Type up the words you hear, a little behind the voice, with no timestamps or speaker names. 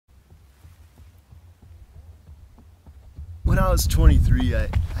I was 23, I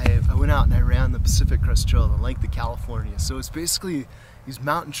went out and I ran the Pacific Crest Trail, the length of California. So it's basically these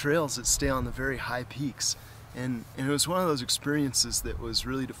mountain trails that stay on the very high peaks. And it was one of those experiences that was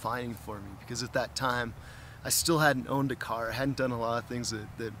really defining for me, because at that time I still hadn't owned a car. I hadn't done a lot of things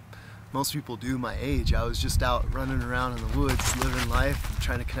that most people do my age. I was just out running around in the woods, living life and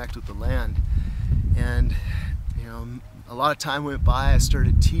trying to connect with the land. And you know, a lot of time went by. I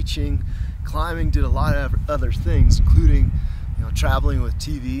started teaching, climbing, did a lot of other things, including traveling with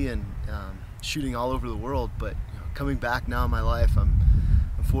TV and shooting all over the world. But coming back now in my life, I'm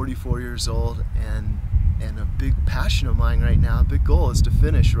 44 years old, and a big passion of mine right now, a big goal, is to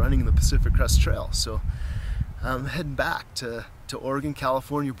finish running the Pacific Crest Trail. So I'm heading back to Oregon,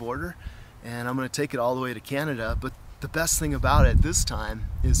 California border, and I'm going to take it all the way to Canada. But the best thing about it this time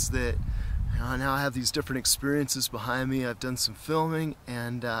is that now I have these different experiences behind me. I've done some filming,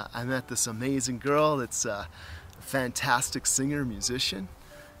 and I met this amazing girl that's a fantastic singer, musician,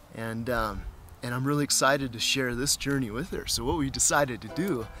 and I'm really excited to share this journey with her. So what we decided to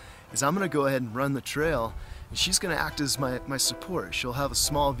do is I'm going to go ahead and run the trail, and she's going to act as my support. She'll have a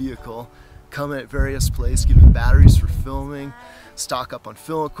small vehicle, come at various places, give me batteries for filming, stock up on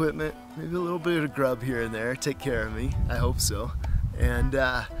film equipment, maybe a little bit of grub here and there, take care of me, I hope so.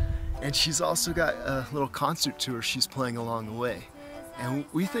 And she's also got a little concert tour she's playing along the way. And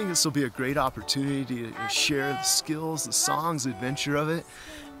we think this will be a great opportunity to share the skills, the songs, the adventure of it.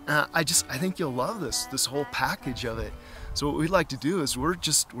 I think you'll love this whole package of it. So what we'd like to do is we're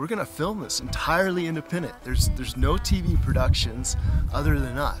gonna film this entirely independent. There's no TV productions other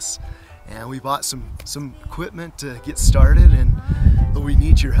than us. And we bought some equipment to get started, but we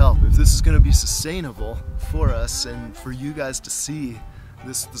need your help. If this is gonna be sustainable for us and for you guys to see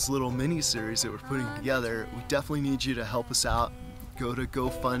this little mini series that we're putting together, we definitely need you to help us out. Go to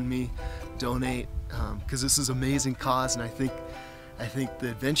GoFundMe, donate, because this is an amazing cause, and I think the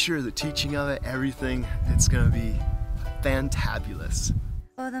adventure, the teaching of it, everything, it's gonna be fantabulous.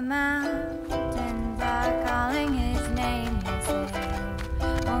 For the mountains are calling.